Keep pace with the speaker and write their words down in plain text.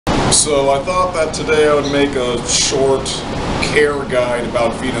So I thought that today I would make a short care guide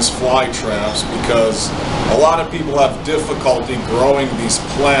about Venus flytraps because a lot of people have difficulty growing these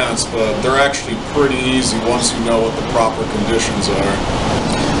plants, but they're actually pretty easy once you know what the proper conditions are.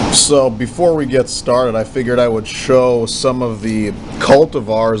 So before we get started, I figured I would show some of the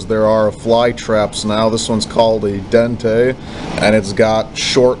cultivars there are of flytraps now. This one's called a dente, and it's got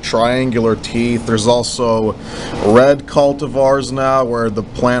short triangular teeth. There's also red cultivars now where the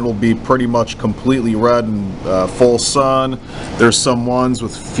plant will be pretty much completely red in full sun. There's some ones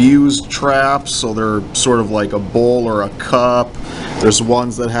with fused traps, so they're sort of like a bowl or a cup. There's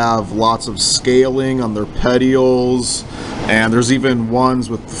ones that have lots of scaling on their petioles, and there's even ones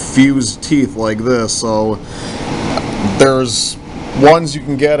with fused teeth like this. So there's ones you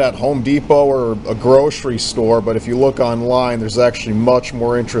can get at Home Depot or a grocery store, but if you look online, there's actually much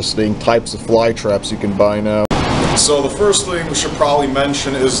more interesting types of fly traps you can buy now. So the first thing we should probably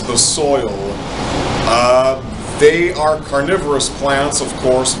mention is the soil. They are carnivorous plants, of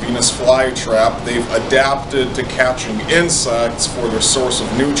course, Venus flytrap. They've adapted to catching insects for their source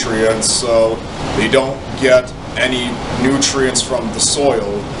of nutrients, so they don't get any nutrients from the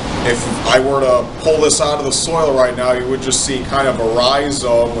soil. If I were to pull this out of the soil right now, you would just see kind of a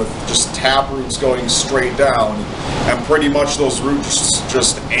rhizome with just tap roots going straight down, and pretty much those roots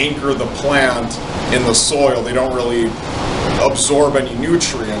just anchor the plant in the soil. They don't really absorb any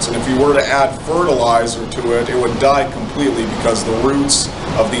nutrients, and if you were to add fertilizer to it, it would die completely because the roots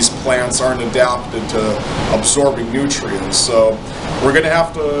of these plants aren't adapted to absorbing nutrients. So we're going to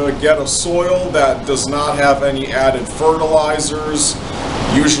have to get a soil that does not have any added fertilizers.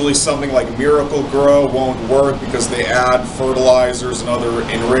 Usually something like Miracle Grow won't work because they add fertilizers and other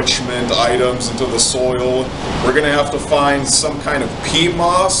enrichment items into the soil. We're going to have to find some kind of peat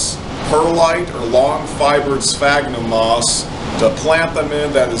moss, perlite, or long fibered sphagnum moss to plant them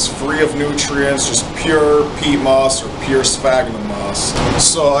in that is free of nutrients, just pure peat moss or pure sphagnum moss.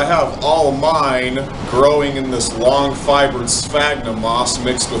 So I have all mine growing in this long fibered sphagnum moss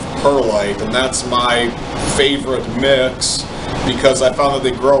mixed with perlite, and that's my favorite mix because I found that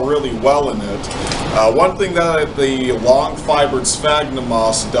they grow really well in it. One thing that the long fibered sphagnum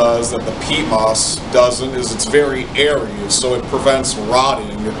moss does that the peat moss doesn't is it's very airy, so it prevents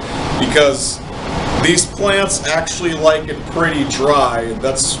rotting, because these plants actually like it pretty dry.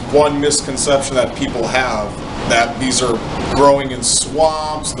 That's one misconception that people have, that these are growing in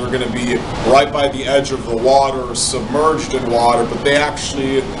swamps, they're going to be right by the edge of the water or submerged in water, but they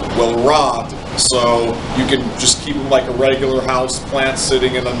actually will rot. So you can just keep them like a regular house plant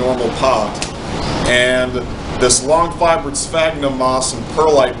sitting in a normal pot. And this long fibered sphagnum moss and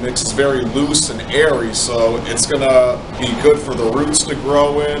perlite mix is very loose and airy, so it's going to be good for the roots to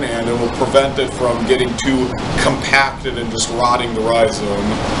grow in, and it will prevent it from getting too compacted and just rotting the rhizome.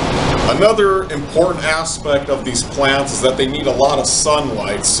 Another important aspect of these plants is that they need a lot of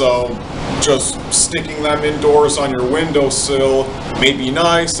sunlight, so just sticking them indoors on your windowsill may be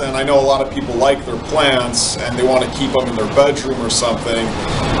nice, and I know a lot of people like their plants and they want to keep them in their bedroom or something,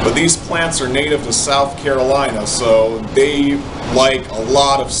 but these plants are native to South Carolina, so they like a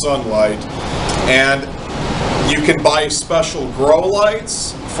lot of sunlight, and you can buy special grow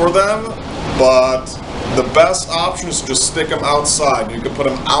lights for them, but the best option is to just stick them outside. You can put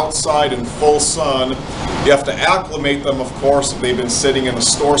them outside in full sun. You have to acclimate them, of course. If they've been sitting in a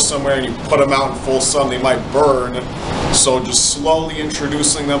store somewhere and you put them out in full sun, they might burn. So just slowly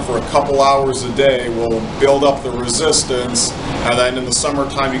introducing them for a couple hours a day will build up the resistance, and then in the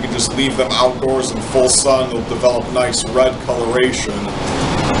summertime you can just leave them outdoors in full sun. They'll develop nice red coloration.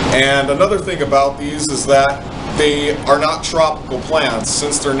 And another thing about these is that they are not tropical plants.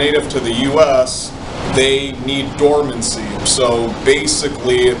 Since they're native to the US, they need dormancy. So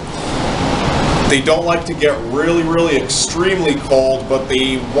basically, they don't like to get really extremely cold, but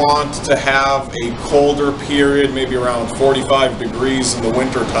they want to have a colder period, maybe around 45 degrees in the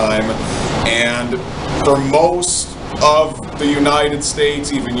wintertime. And for most of the United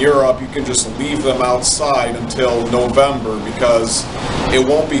States, even Europe, you can just leave them outside until November because it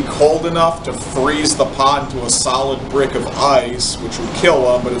won't be cold enough to freeze the pot into a solid brick of ice, which would kill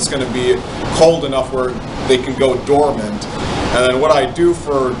them, but it's going to be cold enough where they can go dormant. And then what I do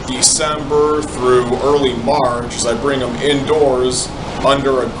for December through early March is I bring them indoors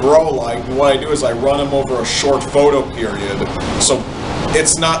under a grow light, and what I do is I run them over a short photo period. So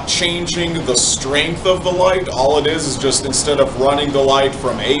It's not changing the strength of the light. All it is just instead of running the light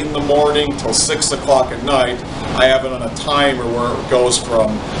from 8 in the morning till 6 o'clock at night, I have it on a timer where it goes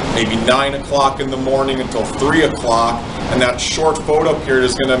from maybe 9 o'clock in the morning until 3 o'clock, and that short photo period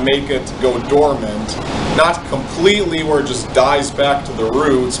is going to make it go dormant. Not completely where it just dies back to the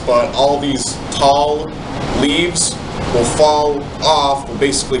roots, but all these tall leaves will fall off, will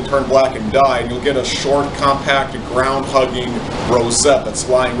basically turn black and die, and you'll get a short, compact, ground-hugging rosette that's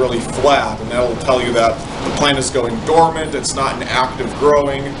lying really flat, and that will tell you that the plant is going dormant, it's not in active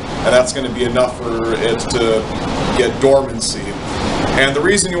growing, and that's going to be enough for it to get dormancy. And the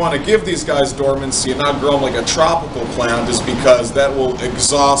reason you want to give these guys dormancy and not grow them like a tropical plant is because that will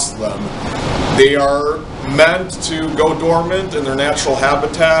exhaust them. They are meant to go dormant in their natural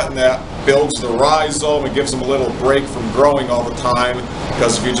habitat, and that builds the rhizome. It gives them a little break from growing all the time,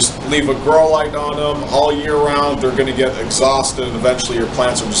 because if you just leave a growlight on them all year round, they're going to get exhausted, and eventually your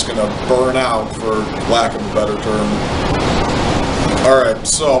plants are just going to burn out, for lack of a better term. Alright,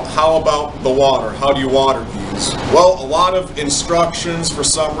 so how about the water? How do you water these? Well, a lot of instructions for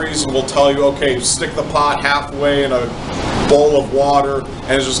some reason will tell you, okay, stick the pot halfway in a bowl of water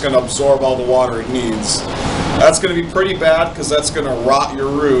and it's just going to absorb all the water it needs. That's going to be pretty bad because that's going to rot your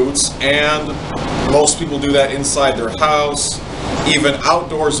roots, and most people do that inside their house. Even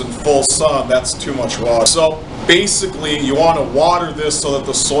outdoors in full sun, that's too much water. So basically you want to water this so that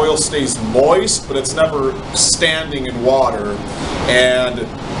the soil stays moist, but it's never standing in water. And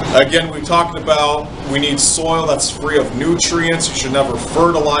again, we talked about we need soil that's free of nutrients. You should never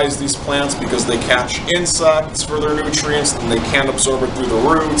fertilize these plants because they catch insects for their nutrients and they can't absorb it through the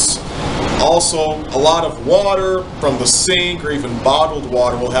roots. Also, a lot of water from the sink or even bottled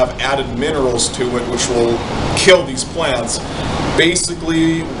water will have added minerals to it, which will kill these plants.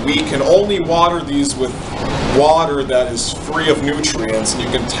 Basically, we can only water these with water that is free of nutrients, and you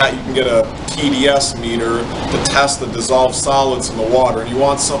can get a TDS meter to test the dissolved solids in the water, and you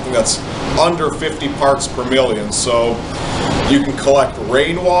want something that's under 50 parts per million. So you can collect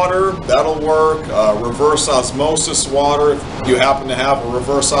rainwater, that'll work. Reverse osmosis water, if you happen to have a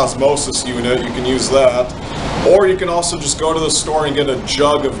reverse osmosis unit, you can use that. Or you can also just go to the store and get a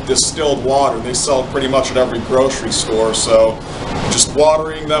jug of distilled water. They sell pretty much at every grocery store, so just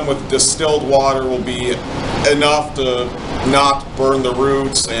watering them with distilled water will be enough to not burn the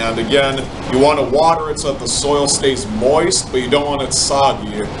roots. And again, you want to water it so that the soil stays moist, but you don't want it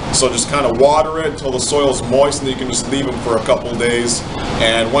soggy. So just kind of water it until the soil is moist, and then you can just leave them for a couple days.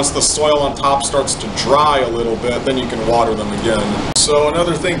 And once the soil on top starts to dry a little bit, then you can water them again. So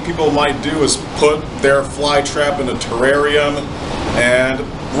another thing people might do is put their fly trap in a terrarium, and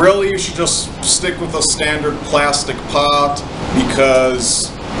really you should just stick with a standard plastic pot, because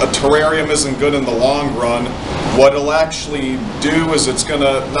a terrarium isn't good in the long run. What it'll actually do is it's going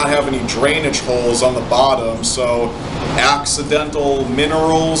to not have any drainage holes on the bottom, so accidental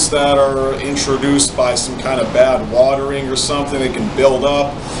minerals that are introduced by some kind of bad watering or something, they can build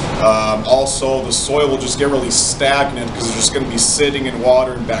up. Also, the soil will just get really stagnant because it's just going to be sitting in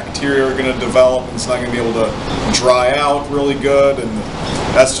water, and bacteria are going to develop, and it's not going to be able to dry out really good, and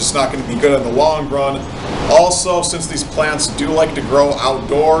that's just not going to be good in the long run. Also, since these plants do like to grow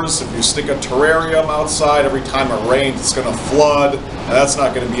outdoors, if you stick a terrarium outside, every time it rains it's going to flood, and that's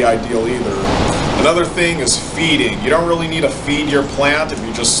not going to be ideal either. Another thing is feeding. You don't really need to feed your plant if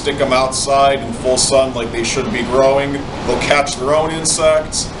you just stick them outside in full sun like they should be growing. They'll catch their own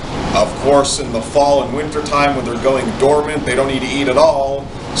insects. Of course, in the fall and winter time when they're going dormant, they don't need to eat at all,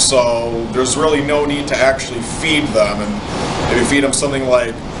 so there's really no need to actually feed them. And if you feed them something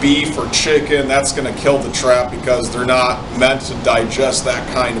like beef or chicken, that's going to kill the trap because they're not meant to digest that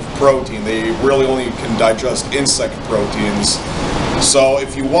kind of protein. They really only can digest insect proteins. So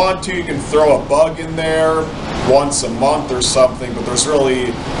if you want to, you can throw a bug in there once a month or something, but there's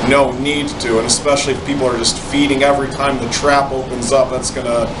really no need to, and especially if people are just feeding every time the trap opens up, that's going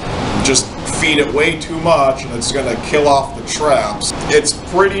to just feed it way too much, and it's going to kill off the traps. It's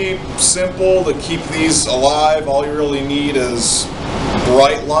pretty simple to keep these alive. All you really need is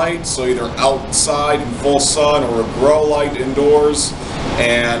bright light, so either outside in full sun or a grow light indoors,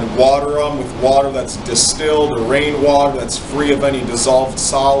 and water them with water that's distilled or rainwater that's free of any dissolved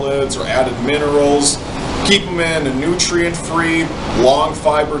solids or added minerals. Keep them in a nutrient-free,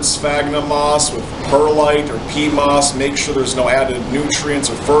 long-fibered sphagnum moss with perlite or peat moss. Make sure there's no added nutrients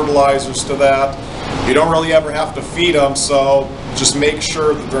or fertilizers to that. You don't really ever have to feed them, so just make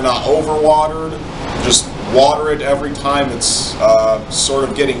sure that they're not overwatered. Just water it every time it's sort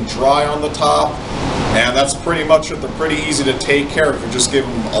of getting dry on the top. And that's pretty much it. They're pretty easy to take care of. You just give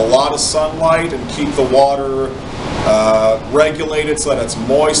them a lot of sunlight and keep the water Regulate it so that it's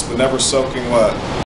moist but never soaking wet.